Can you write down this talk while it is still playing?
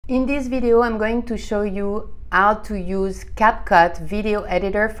In this video, I'm going to show you how to use CapCut Video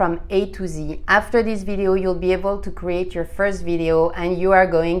Editor from A to Z. After this video, you'll be able to create your first video and you are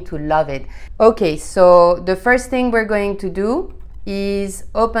going to love it. Okay, so the first thing we're going to do is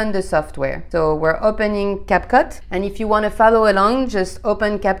open the software. So we're opening CapCut, and if you want to follow along, just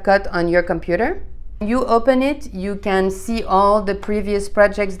open CapCut on your computer. You open it, you can see all the previous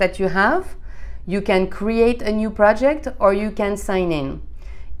projects that you have. You can create a new project or you can sign in.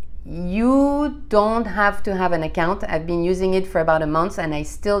 You don't have to have an account. I've been using it for about a month and I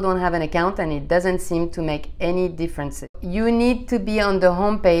still don't have an account, and it doesn't seem to make any difference. You need to be on the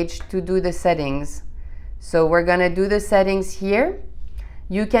home page to do the settings. So we're gonna do the settings here.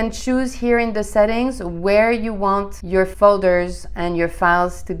 You can choose here in the settings where you want your folders and your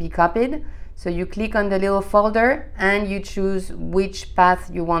files to be copied. So you click on the little folder and you choose which path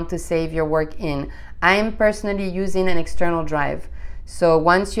you want to save your work in. I am personally using an external drive. So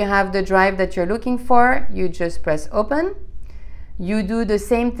once you have the drive that you're looking for, you just press open. You do the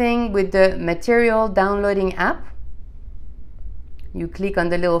same thing with the material downloading app. You click on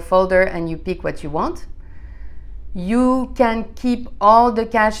the little folder and you pick what you want. You can keep all the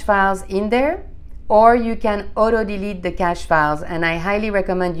cache files in there, or you can auto-delete the cache files, and I highly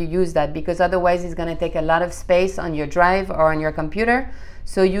recommend you use that because otherwise it's going to take a lot of space on your drive or on your computer.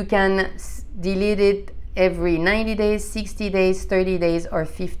 So you can delete it every 90 days, 60 days, 30 days, or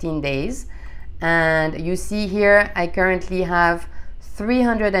 15 days. And you see here, I currently have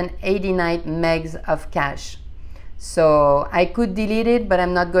 389 megs of cache. So I could delete it, but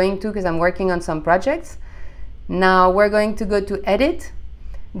I'm not going to because I'm working on some projects. Now we're going to go to edit.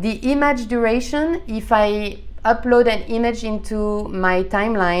 The image duration, if I upload an image into my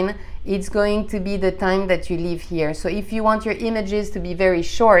timeline, it's going to be the time that you leave here. So if you want your images to be very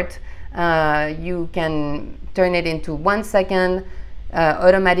short, you can turn it into 1 second.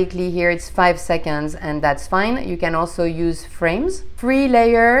 Automatically here it's 5 seconds, and that's fine. You can also use frames. Free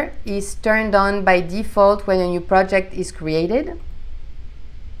layer is turned on by default when a new project is created.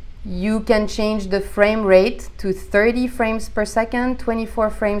 You can change the frame rate to 30 frames per second, 24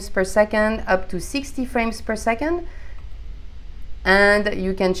 frames per second, up to 60 frames per second. And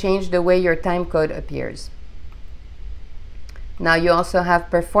you can change the way your timecode appears. Now you also have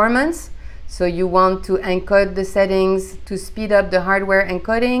performance. So you want to encode the settings to speed up the hardware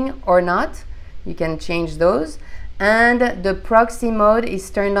encoding or not. You can change those. And the proxy mode is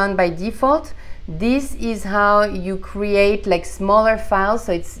turned on by default. This is how you create like smaller files,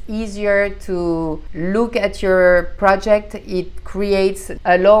 so it's easier to look at your project. It creates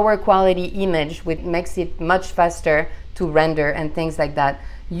a lower quality image, which makes it much faster to render and things like that.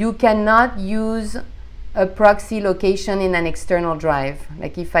 You cannot use a proxy location in an external drive.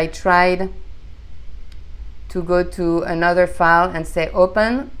 Like if I tried to go to another file and say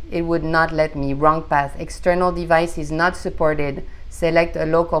open, it would not let me. Wrong path. External device is not supported. Select a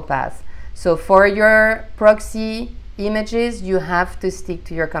local path. So for your proxy images, you have to stick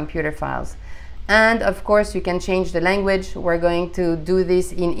to your computer files. And of course, you can change the language. We're going to do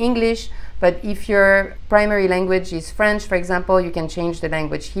this in English, but if your primary language is French, for example, you can change the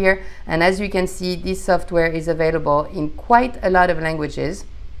language here. And as you can see, this software is available in quite a lot of languages.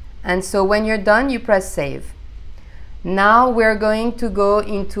 And so when you're done, you press save. Now we're going to go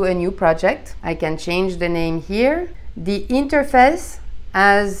into a new project. I can change the name here. The interface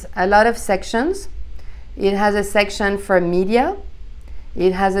has a lot of sections. It has a section for media.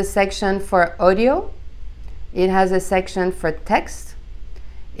 It has a section for audio. It has a section for text.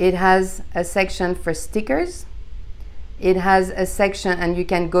 It has a section for stickers. It has a section, and you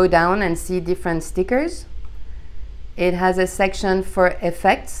can go down and see different stickers. It has a section for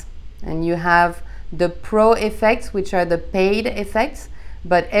effects, and you have the pro effects, which are the paid effects,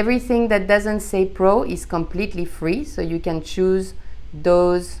 but everything that doesn't say pro is completely free, so you can choose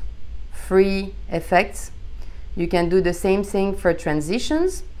those free effects. You can do the same thing for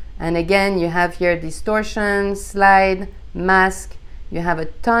transitions, and again you have here distortion, slide, mask. You have a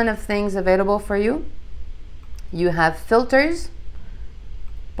ton of things available for you. You have filters,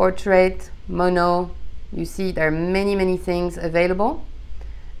 portrait, mono. You see there are many things available,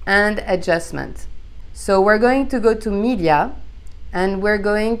 and adjustment. So we're going to go to media and we're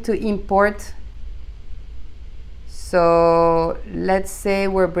going to import. So let's say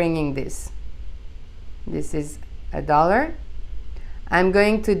we're bringing this. This is $1. I'm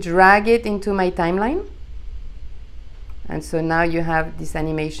going to drag it into my timeline. And so now you have this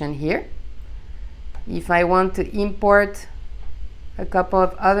animation here. If I want to import a couple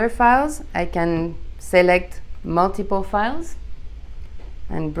of other files, I can select multiple files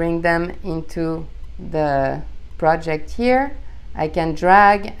and bring them into the project here. I can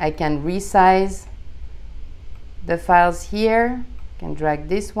drag, I can resize the files here. I can drag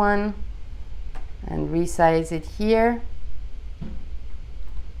this one and resize it here,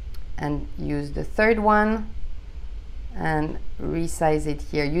 and use the third one and resize it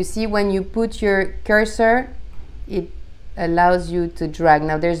here. You see, when you put your cursor, it allows you to drag.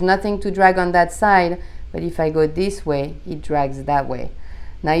 Now there's nothing to drag on that side, but if I go this way, it drags that way.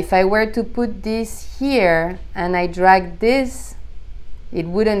 Now if I were to put this here and I drag this, it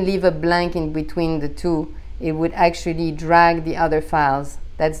wouldn't leave a blank in between the two. It would actually drag the other files.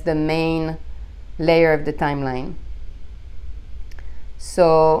 That's the main layer of the timeline.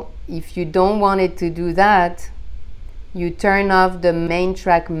 So if you don't want it to do that, you turn off the main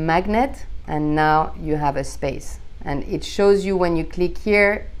track magnet, and now you have a space. And it shows you when you click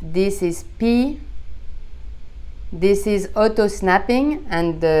here, this is P, this is auto snapping,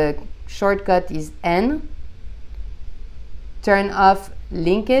 and the shortcut is N. Turn off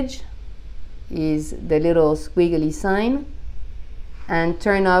linkage is the little squiggly sign, and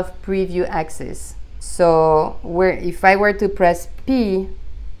turn off preview axis. So if I were to press P,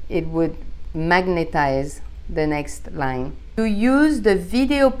 it would magnetize the next line. You use the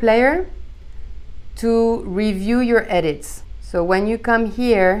video player to review your edits. So when you come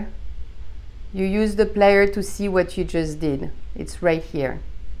here, you use the player to see what you just did. It's right here.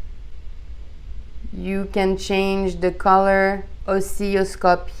 You can change the color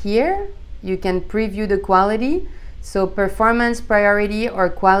oscilloscope here. You can preview the quality, so performance priority or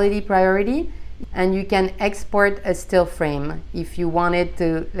quality priority, and you can export a still frame. If you wanted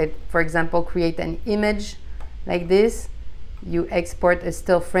to, for example, create an image like this, you export a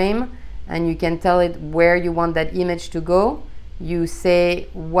still frame and you can tell it where you want that image to go. You say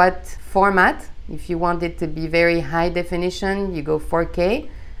what format. If you want it to be very high definition, you go 4K,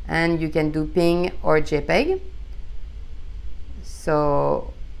 and you can do PNG or JPEG.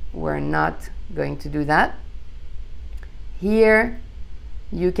 So we're not going to do that. Here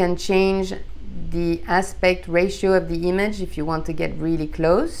you can change the aspect ratio of the image if you want to get really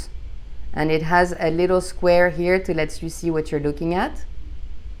close, and it has a little square here to let you see what you're looking at.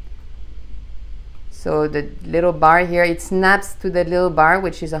 So the little bar here, it snaps to the little bar,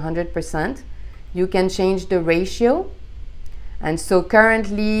 which is 100%. You can change the ratio, and so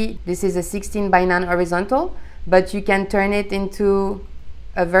currently this is a 16:9 horizontal, but you can turn it into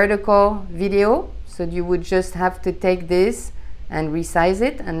a vertical video. So you would just have to take this and resize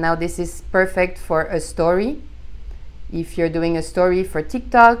it, and now this is perfect for a story. If you're doing a story for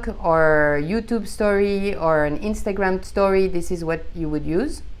TikTok or YouTube story or an Instagram story, this is what you would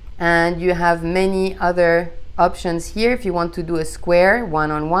use. And you have many other options here if you want to do a square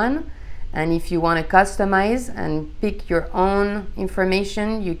one-on-one, and if you want to customize and pick your own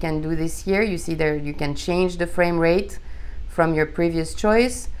information, you can do this here. You see there, you can change the frame rate from your previous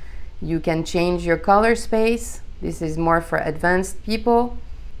choice. You can change your color space. This is more for advanced people.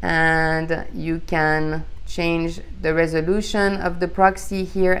 And you can change the resolution of the proxy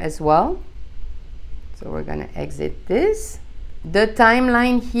here as well. So we're going to exit this. The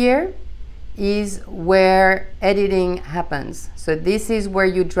timeline here is where editing happens. So this is where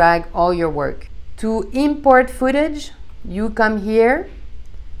you drag all your work. To import footage, you come here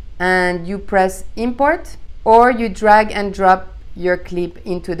and you press import, or you drag and drop your clip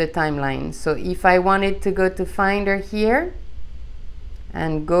into the timeline. So if I wanted to go to Finder here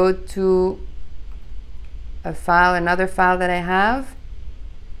and go to a file, another file that I have,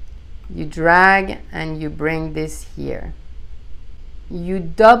 you drag and you bring this here. You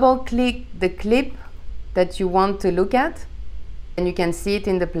double click the clip that you want to look at, and you can see it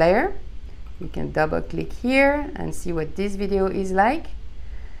in the player. You can double click here and see what this video is like.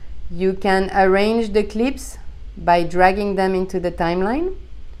 You can arrange the clips by dragging them into the timeline.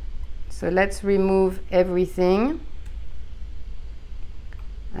 So let's remove everything.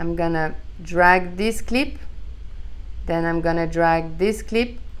 I'm gonna drag this clip, then I'm gonna drag this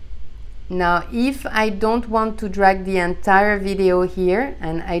clip. Now if I don't want to drag the entire video here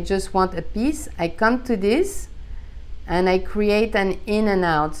and I just want a piece, I come to this and I create an in and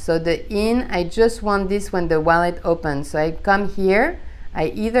out. So the in, I just want this when the wallet opens. So I come here, I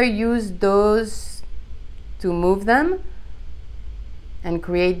either use those to move them and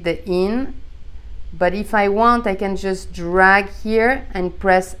create the in, but if I want, I can just drag here and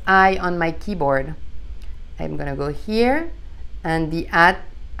press I on my keyboard. I'm gonna go here, and the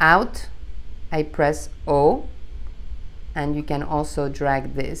out, I press O, and you can also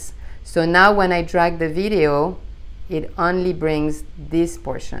drag this. So now when I drag the video, it only brings this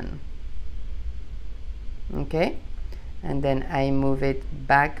portion. Okay, and then I move it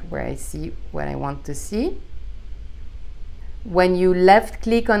back where I see what I want to see. When you left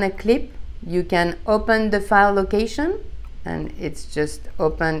click on a clip, you can open the file location, and it's just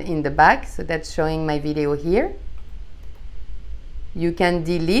open in the back, so that's showing my video here. You can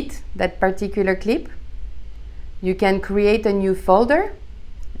delete that particular clip. You can create a new folder.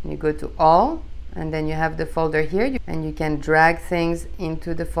 You go to all, and then you have the folder here, and you can drag things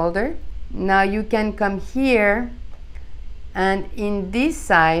into the folder. Now you can come here, and in this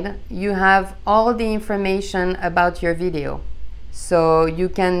side you have all the information about your video. So you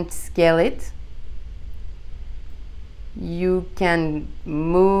can scale it. You can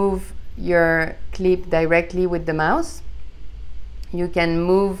move your clip directly with the mouse. You can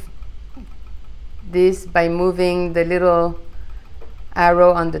move this by moving the little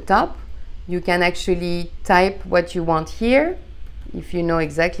arrow on the top. You can actually type what you want here if you know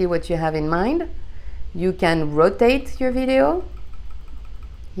exactly what you have in mind. You can rotate your video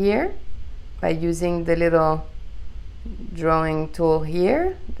here by using the little drawing tool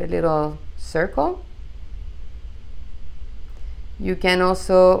here, the little circle. You can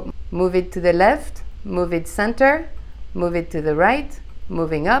also move it to the left, move it center, move it to the right,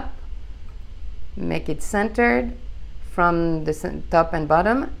 moving up, make it centered from the top and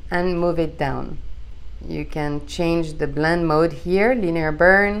bottom, and move it down. You can change the blend mode here, linear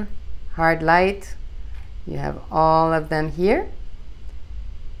burn, hard light. You have all of them here.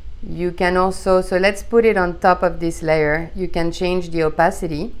 You can also, so let's put it on top of this layer. You can change the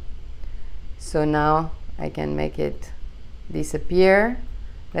opacity. So now I can make it disappear.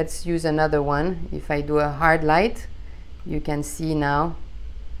 Let's use another one. If I do a hard light, you can see now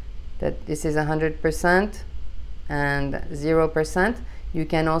that this is 100% and 0%. You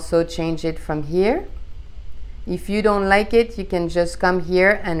can also change it from here. If you don't like it, you can just come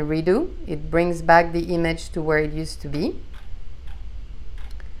here and redo. It brings back the image to where it used to be.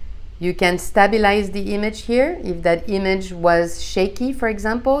 You can stabilize the image here. If that image was shaky, for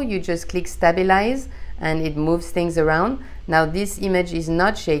example, you just click stabilize and it moves things around. Now this image is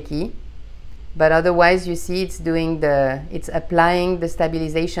not shaky, but otherwise you see it's doing it's applying the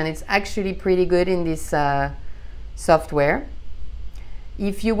stabilization. It's actually pretty good in this software.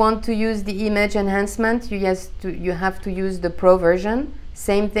 If you want to use the image enhancement, you have to use the Pro version.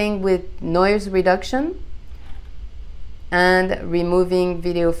 Same thing with noise reduction and removing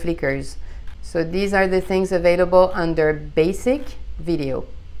video flickers. So these are the things available under basic video.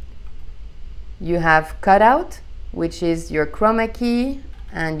 You have Cutout, which is your chroma key,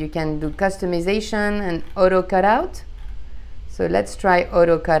 and you can do customization and auto cutout. So let's try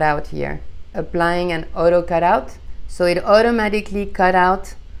auto cutout here. Applying an auto cutout. So it automatically cut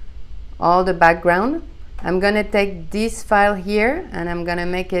out all the background. I'm gonna take this file here and I'm gonna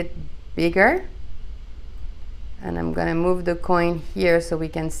make it bigger. And I'm gonna move the coin here so we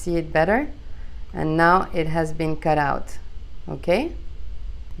can see it better. And now it has been cut out, okay?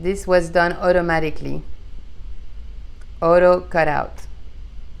 This was done automatically. Auto cutout.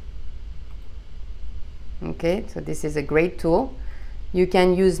 Okay, so this is a great tool. You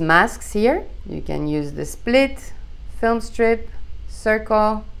can use masks here. You can use the split, film strip,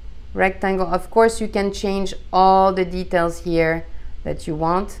 circle, rectangle. Of course, you can change all the details here that you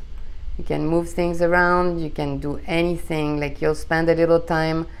want. You can move things around. You can do anything, like you'll spend a little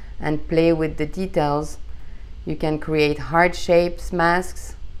time and play with the details. You can create hard shapes,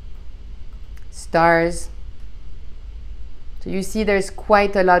 masks, stars. So you see there's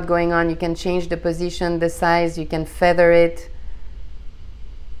quite a lot going on. You can change the position, the size, you can feather it.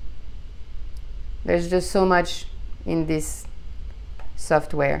 There's just so much in this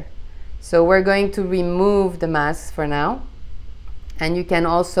software. So we're going to remove the masks for now, and you can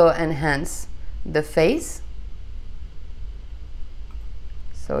also enhance the face.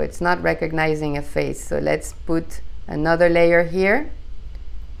 So it's not recognizing a face. So let's put another layer here,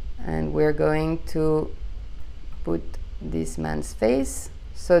 and we're going to put this man's face.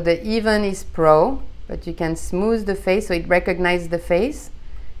 So the even is Pro, but you can smooth the face so it recognizes the face.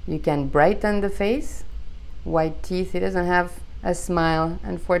 You can brighten the face. White teeth, he doesn't have a smile,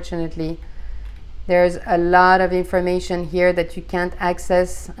 unfortunately. There's a lot of information here that you can't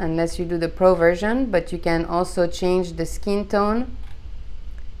access unless you do the Pro version, but you can also change the skin tone,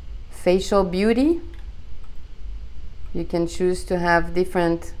 facial beauty. You can choose to have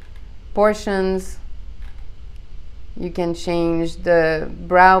different portions. You can change the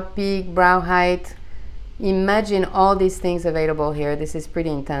brow peak, brow height. Imagine all these things available here. This is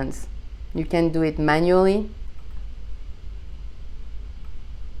pretty intense. You can do it manually.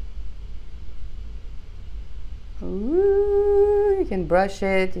 Ooh, you can brush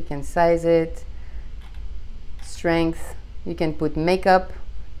it, you can size it. Strength, you can put makeup.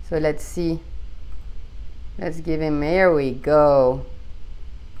 So let's see Let's give him, here we go.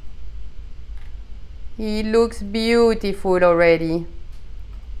 He looks beautiful already.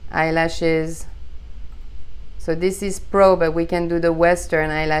 Eyelashes. So this is Pro, but we can do the Western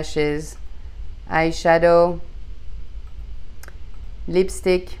eyelashes. Eyeshadow.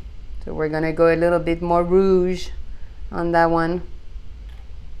 Lipstick. So we're gonna go a little bit more rouge on that one.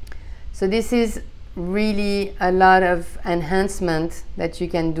 So this is really a lot of enhancement that you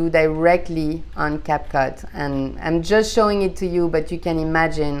can do directly on CapCut, and I'm just showing it to you, but you can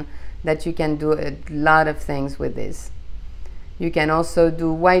imagine that you can do a lot of things with this. You can also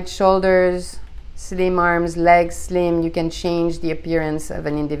do wide shoulders, slim arms, legs slim. You can change the appearance of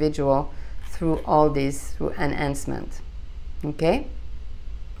an individual through all this, through enhancement. Okay?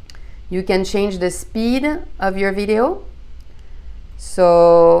 You can change the speed of your video.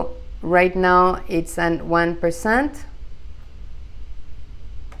 So right now it's at 1%.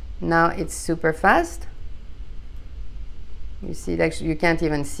 Now it's super fast. You see, actually you can't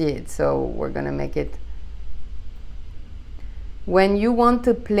even see it, so we're gonna make it. When you want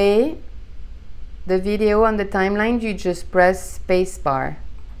to play the video on the timeline, you just press spacebar.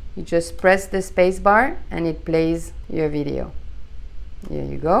 You just press the spacebar and it plays your video. Here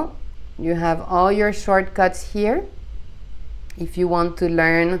you go. You have all your shortcuts here. If you want to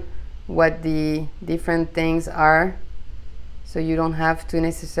learn what the different things are, so you don't have to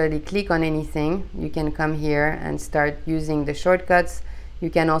necessarily click on anything, you can come here and start using the shortcuts. You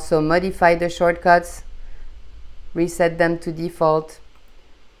can also modify the shortcuts, reset them to default.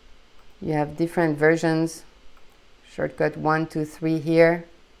 You have different versions. Shortcut 1, 2, 3 here.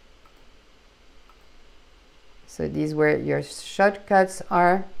 So these where your shortcuts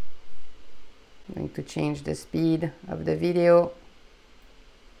are. I'm going to change the speed of the video.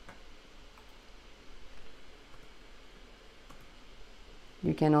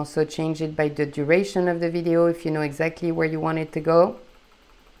 You can also change it by the duration of the video if you know exactly where you want it to go.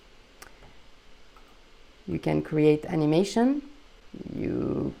 You can create animation.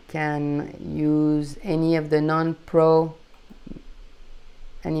 You can use any of the non-pro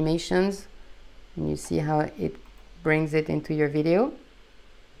animations, and you see how it brings it into your video.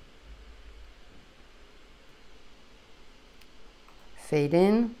 Fade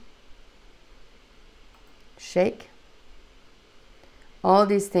in, shake. All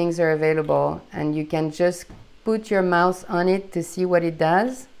these things are available, and you can just put your mouse on it to see what it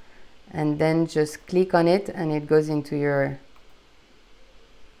does, and then just click on it and it goes into your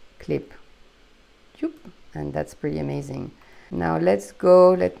clip. And that's pretty amazing. Now let's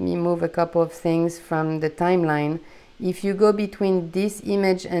go, let me move a couple of things from the timeline. If you go between this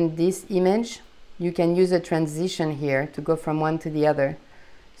image and this image, you can use a transition here to go from one to the other.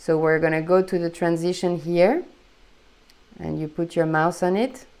 So we're gonna go to the transition here, and you put your mouse on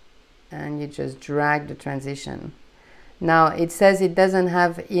it and you just drag the transition. Now it says it doesn't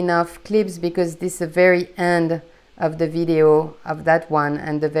have enough clips because this is the very end of the video of that one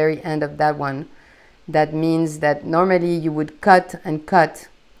and the very end of that one. That means that normally you would cut and cut,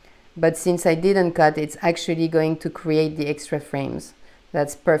 but since I didn't cut, it's actually going to create the extra frames.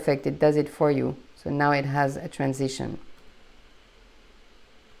 That's perfect, it does it for you. So now it has a transition.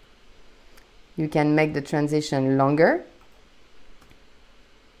 You can make the transition longer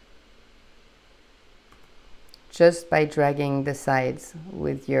just by dragging the sides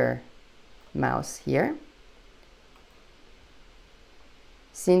with your mouse here.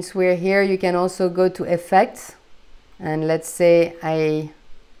 Since we're here, you can also go to effects, and let's say I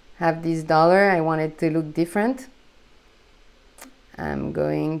have this dollar, I want it to look different. I'm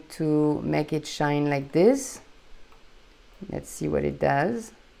going to make it shine like this. Let's see what it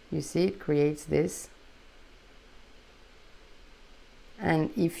does. You see, it creates this.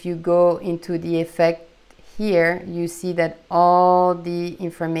 And if you go into the effect here, you see that all the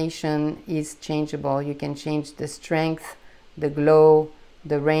information is changeable. You can change the strength, the glow,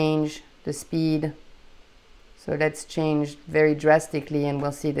 the range, the speed. So let's change very drastically and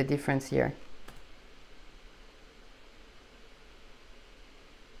we'll see the difference here.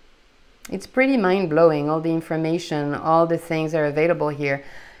 It's pretty mind-blowing, all the information, all the things are available here.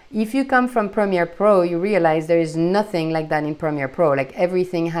 If you come from Premiere Pro, you realize there is nothing like that in Premiere Pro. Like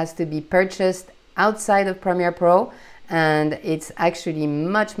everything has to be purchased outside of Premiere Pro, and it's actually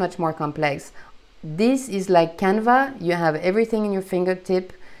much, much more complex. This is like Canva. You have everything in your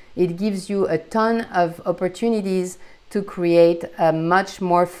fingertip. It gives you a ton of opportunities to create a much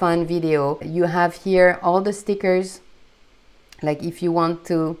more fun video. You have here all the stickers. Like if you want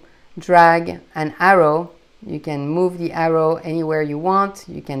to drag an arrow, you can move the arrow anywhere you want.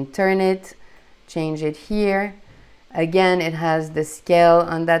 You can turn it, change it here. Again, it has the scale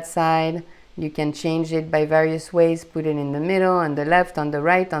on that side. You can change it by various ways. Put it in the middle, on the left, on the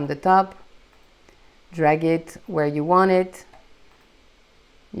right, on the top. Drag it where you want it.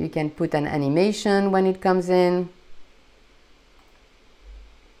 You can put an animation when it comes in.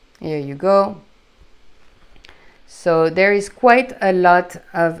 Here you go. So there is quite a lot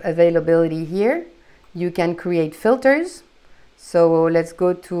of availability here. You can create filters. So let's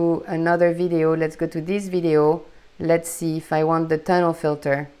go to another video. Let's go to this video. Let's see if I want the tunnel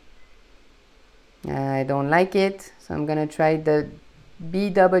filter. I don't like it, so I'm gonna try the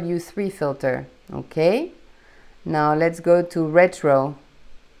BW3 filter. Okay. Now let's go to retro.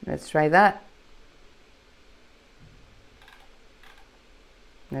 Let's try that.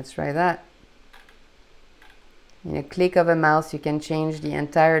 Let's try that. In a click of a mouse, you can change the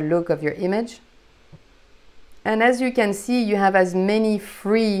entire look of your image. And as you can see, you have as many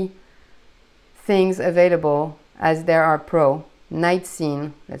free things available as there are pro. Night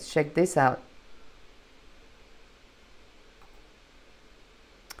scene. Let's check this out.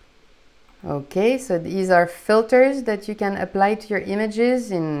 Okay, so these are filters that you can apply to your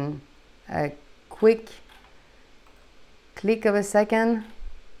images in a quick click of a second.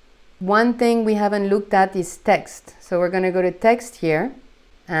 One thing we haven't looked at is text. So we're going to go to text here,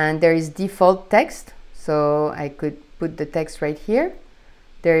 and there is default text. So I could put the text right here.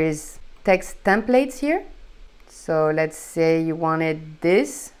 There is text templates here. So let's say you wanted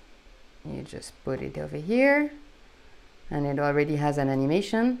this. You just put it over here, and it already has an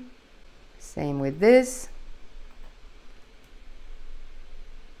animation. Same with this.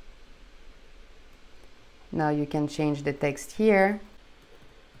 Now you can change the text here.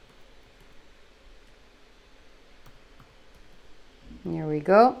 Here we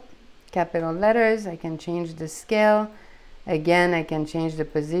go. Capital letters. I can change the scale. Again, I can change the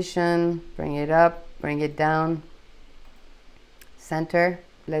position, bring it up, bring it down, center.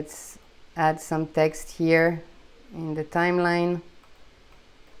 Let's add some text here in the timeline.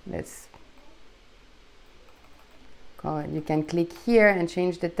 Let's call it. You can click here and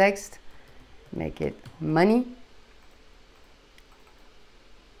change the text, make it money,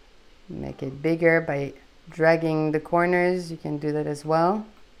 make it bigger by dragging the corners. You can do that as well.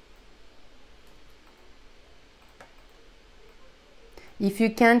 If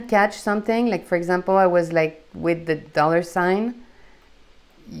you can't catch something, like for example, I was like with the $sign,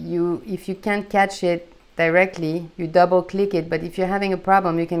 if you can't catch it directly, you double click it, but if you're having a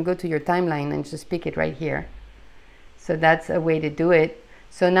problem, you can go to your timeline and just pick it right here. So that's a way to do it.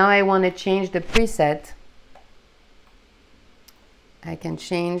 So now I want to change the preset. I can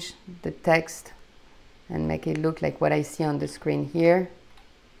change the text and make it look like what I see on the screen here.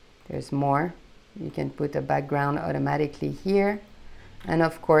 There's more. You can put a background automatically here. And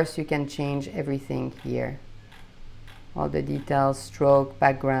of course, you can change everything here. All the details, stroke,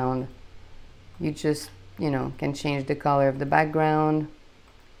 background. You just, can change the color of the background.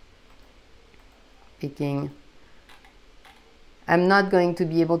 Picking. I'm not going to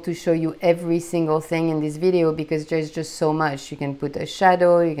be able to show you every single thing in this video because there's just so much. You can put a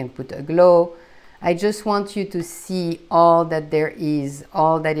shadow, you can put a glow. I just want you to see all that there is,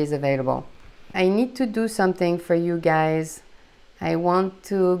 all that is available. I need to do something for you guys. I want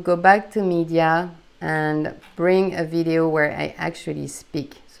to go back to media and bring a video where I actually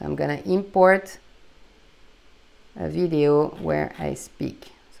speak. So I'm going to import a video where I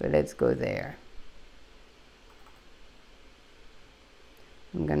speak. So let's go there.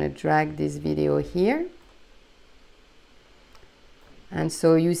 I'm going to drag this video here. And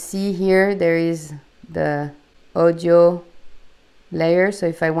so you see here, there is the audio layer. So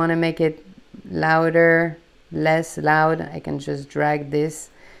if I want to make it louder, less loud, I can just drag this.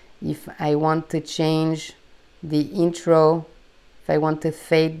 If I want to change the intro, if I want to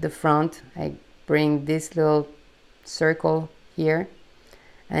fade the front, I bring this little circle here.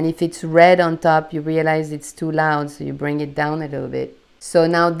 And if it's red on top, you realize it's too loud, so you bring it down a little bit. So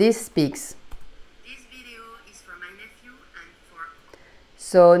now this speaks. This video is for my nephew and for...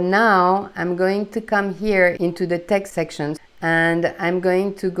 So now I'm going to come here into the text section and I'm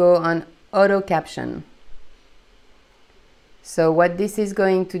going to go on auto-caption. So what this is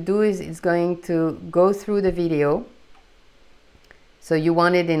going to do is it's going to go through the video. So you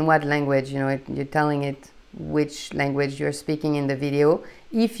want it in what language? You're telling it which language you're speaking in the video.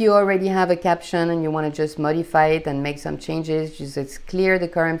 If you already have a caption and you want to just modify it and make some changes, just clear the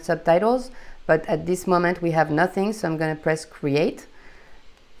current subtitles. But at this moment we have nothing, so I'm going to press create.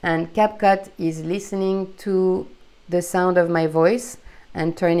 And CapCut is listening to the sound of my voice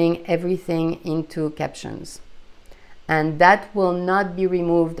and turning everything into captions. And that will not be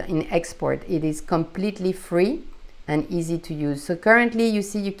removed in export. It is completely free and easy to use. So currently you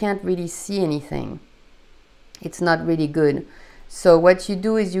see you can't really see anything. It's not really good. So what you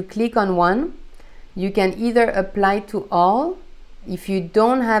do is you click on one. You can either apply to all. If you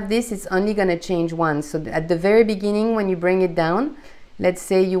don't have this, it's only going to change one. So at the very beginning, when you bring it down, let's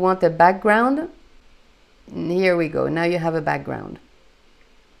say you want a background. And here we go. Now you have a background.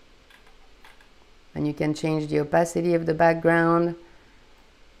 And you can change the opacity of the background.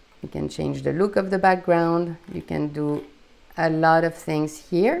 You can change the look of the background. You can do a lot of things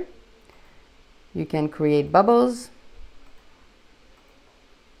here. You can create bubbles.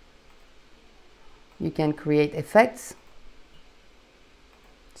 You can create effects.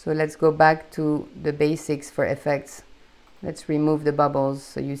 So let's go back to the basics for effects. Let's remove the bubbles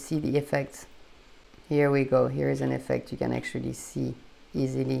so you see the effects. Here we go. Here is an effect you can actually see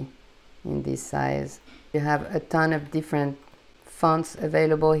easily in this size. You have a ton of different fonts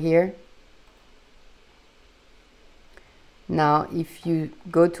available here. Now if you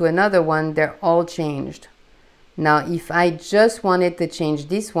go to another one, they're all changed. Now if I just wanted to change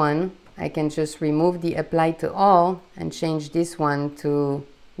this one, I can just remove the apply to all and change this one to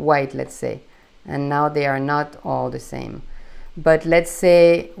white, let's say. And now they are not all the same. But let's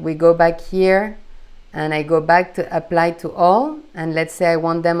say we go back here and I go back to apply to all, and let's say I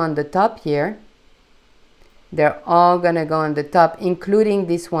want them on the top here. They're all gonna go on the top, including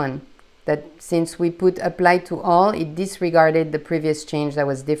this one, that since we put apply to all, it disregarded the previous change that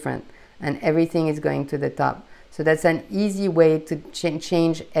was different, and everything is going to the top. So that's an easy way to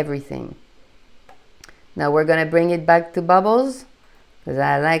change everything. Now we're gonna bring it back to bubbles, because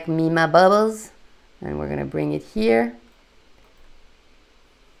I like me my bubbles, and we're gonna bring it here.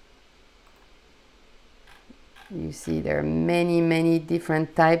 You see there are many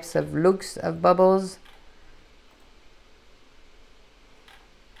different types of looks of bubbles.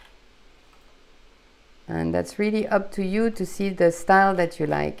 And that's really up to you to see the style that you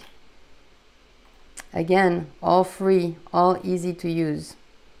like. Again, all free, all easy to use.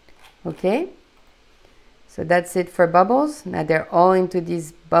 Okay? So that's it for bubbles. Now they're all into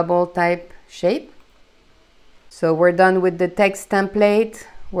this bubble type shape. So we're done with the text template.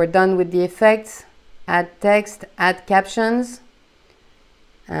 We're done with the effects. Add text, add captions.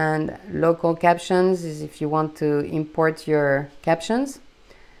 And local captions is if you want to import your captions.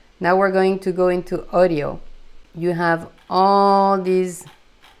 Now we're going to go into audio. You have all these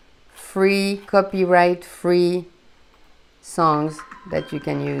free, copyright-free songs that you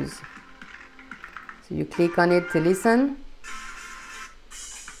can use. So you click on it to listen.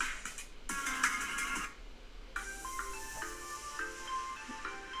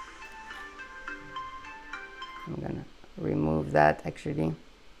 I'm gonna remove that actually.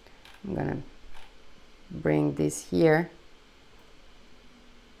 I'm gonna bring this here.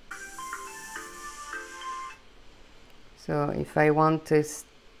 So if I want to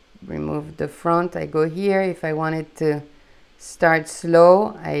remove the front, I go here. If I want it to start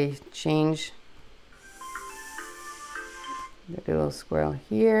slow, I change the little squirrel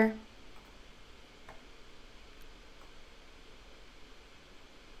here.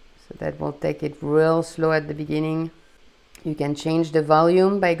 So that will take it real slow at the beginning. You can change the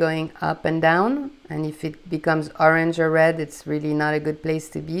volume by going up and down. And if it becomes orange or red, it's really not a good place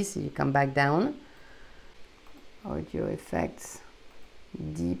to be, so you come back down. Audio effects,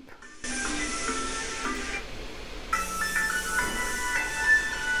 deep.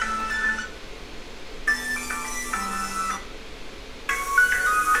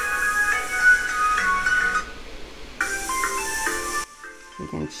 You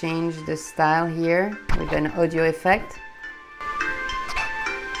can change the style here with an audio effect.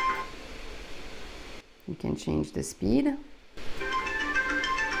 You can change the speed.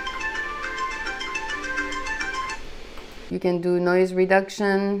 You can do noise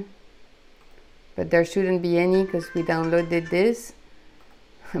reduction, but there shouldn't be any because we downloaded this.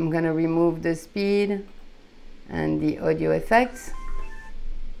 I'm gonna remove the speed and the audio effects.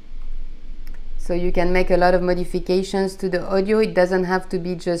 So you can make a lot of modifications to the audio. It doesn't have to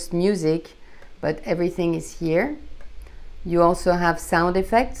be just music, but everything is here. You also have sound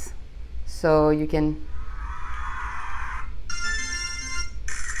effects, so you can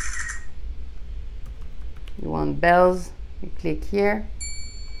you want bells, you click here.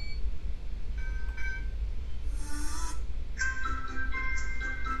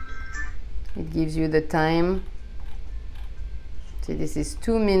 It gives you the time. See, this is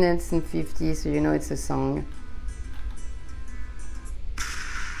 2 minutes and 50, so you know it's a song.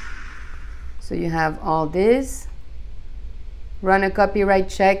 So you have all this. run a copyright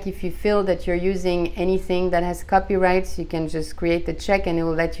check. If you feel that you're using anything that has copyrights, you can just create a check and it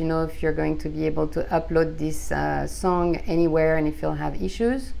will let you know if you're going to be able to upload this song anywhere and if you'll have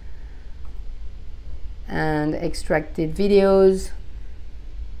issues. And extracted videos.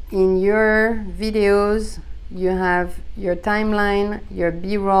 In your videos, you have your timeline, your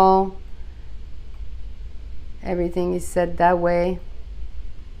B-roll. Everything is set that way.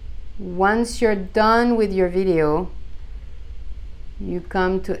 Once you're done with your video, you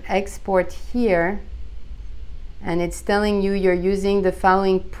come to export here, and it's telling you you're using the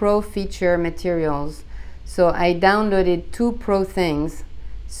following pro feature materials. So I downloaded 2 pro things.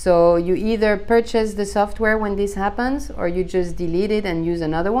 So you either purchase the software when this happens, or you just delete it and use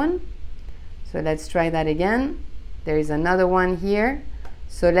another one. So let's try that again. There is another one here.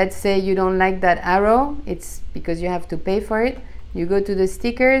 So let's say you don't like that arrow, it's because you have to pay for it. You go to the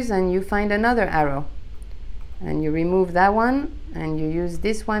stickers and you find another arrow. And you remove that one and you use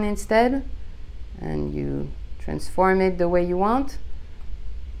this one instead. And you transform it the way you want.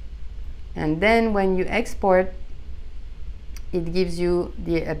 And then when you export, it gives you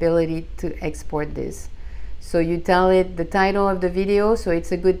the ability to export this. So you tell it the title of the video. So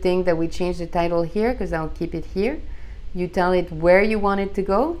it's a good thing that we change the title here because I'll keep it here. You tell it where you want it to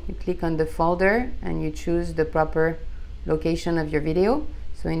go. You click on the folder and you choose the proper location of your video.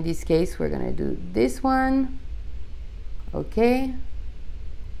 So in this case, we're going to do this one. Okay.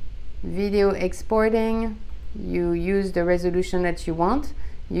 Video exporting. You use the resolution that you want.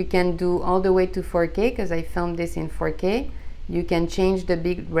 You can do all the way to 4K because I filmed this in 4K. You can change the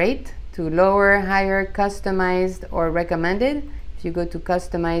bit rate to lower, higher, customized, or recommended. If you go to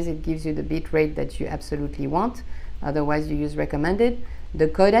customize, it gives you the bit rate that you absolutely want. Otherwise, you use recommended. The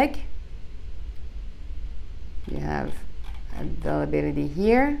codec, you have availability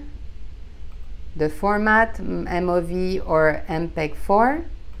here. The format, MOV or MPEG-4,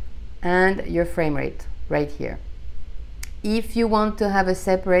 and your frame rate right here. If you want to have a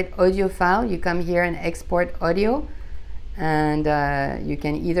separate audio file, you come here and export audio. And you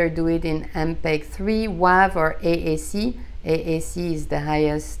can either do it in MPEG-3, WAV, or AAC. AAC is the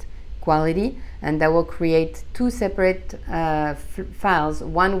highest quality, and that will create 2 separate files,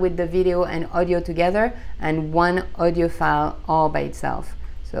 one with the video and audio together, and one audio file all by itself.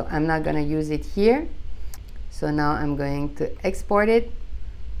 So I'm not going to use it here. So now I'm going to export it.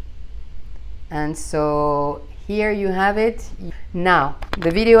 And so here you have it. Now the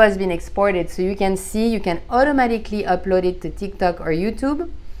video has been exported, so you can see you can automatically upload it to TikTok or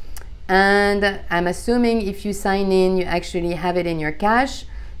YouTube. And I'm assuming if you sign in, you actually have it in your cache.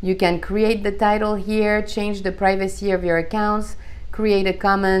 You can create the title here, change the privacy of your accounts, create a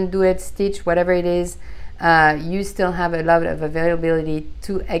comment, do it, stitch, whatever it is. You still have a lot of availability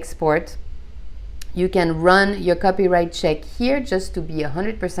to export. You can run your copyright check here just to be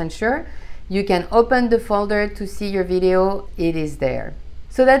 100% sure. You can open the folder to see your video. It is there.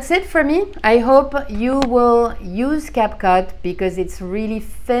 So that's it for me. I hope you will use CapCut because it's really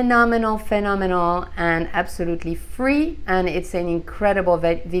phenomenal and absolutely free, and it's an incredible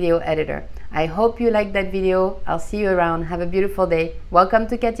video editor. I hope you liked that video. I'll see you around. Have a beautiful day. Welcome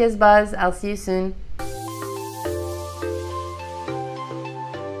to Katya's Buzz. I'll see you soon.